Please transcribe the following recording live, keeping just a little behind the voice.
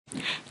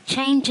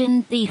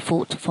Changing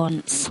default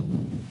fonts.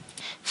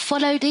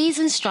 Follow these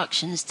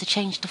instructions to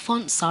change the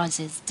font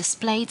sizes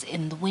displayed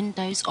in the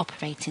Windows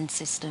operating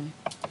system.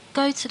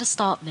 Go to the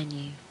Start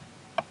menu.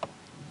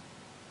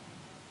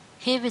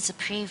 Here is a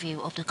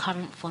preview of the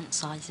current font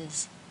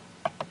sizes.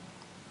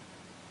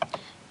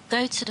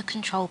 Go to the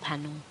Control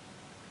panel.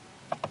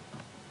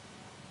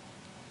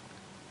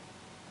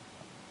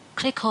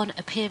 Click on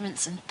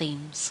Appearance and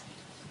Themes.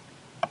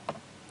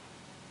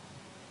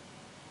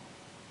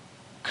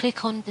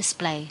 Click on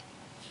Display.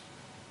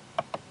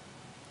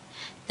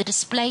 The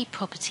Display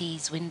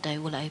Properties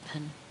window will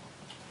open.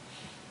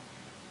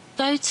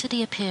 Go to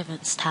the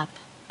Appearance tab.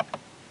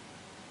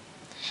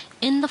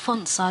 In the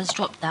font size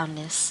drop-down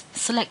list,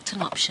 select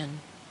an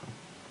option.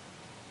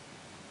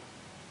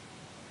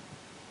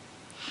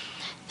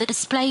 The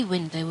display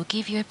window will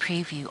give you a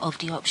preview of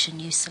the option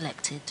you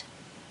selected.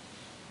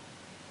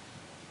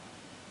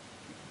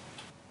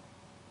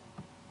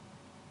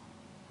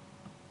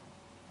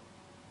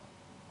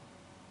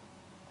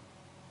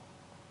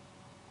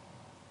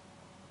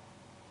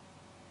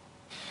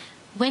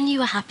 When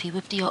you are happy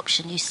with the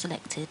option you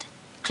selected,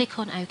 click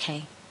on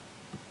OK.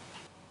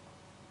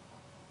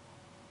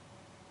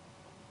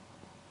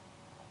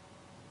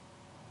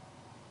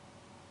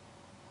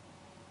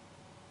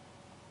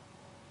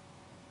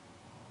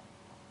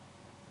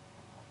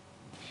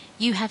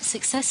 You have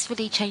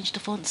successfully changed the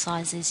font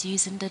sizes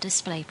using the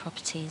display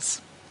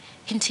properties.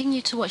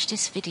 Continue to watch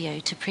this video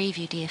to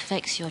preview the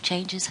effects your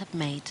changes have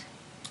made.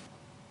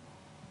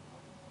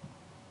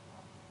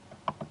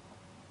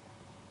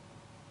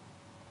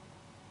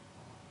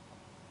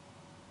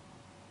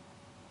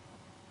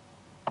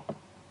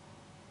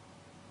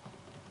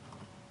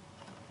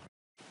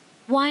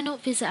 Why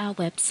not visit our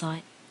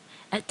website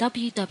at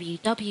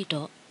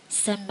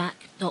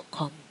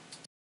www.cenmac.com.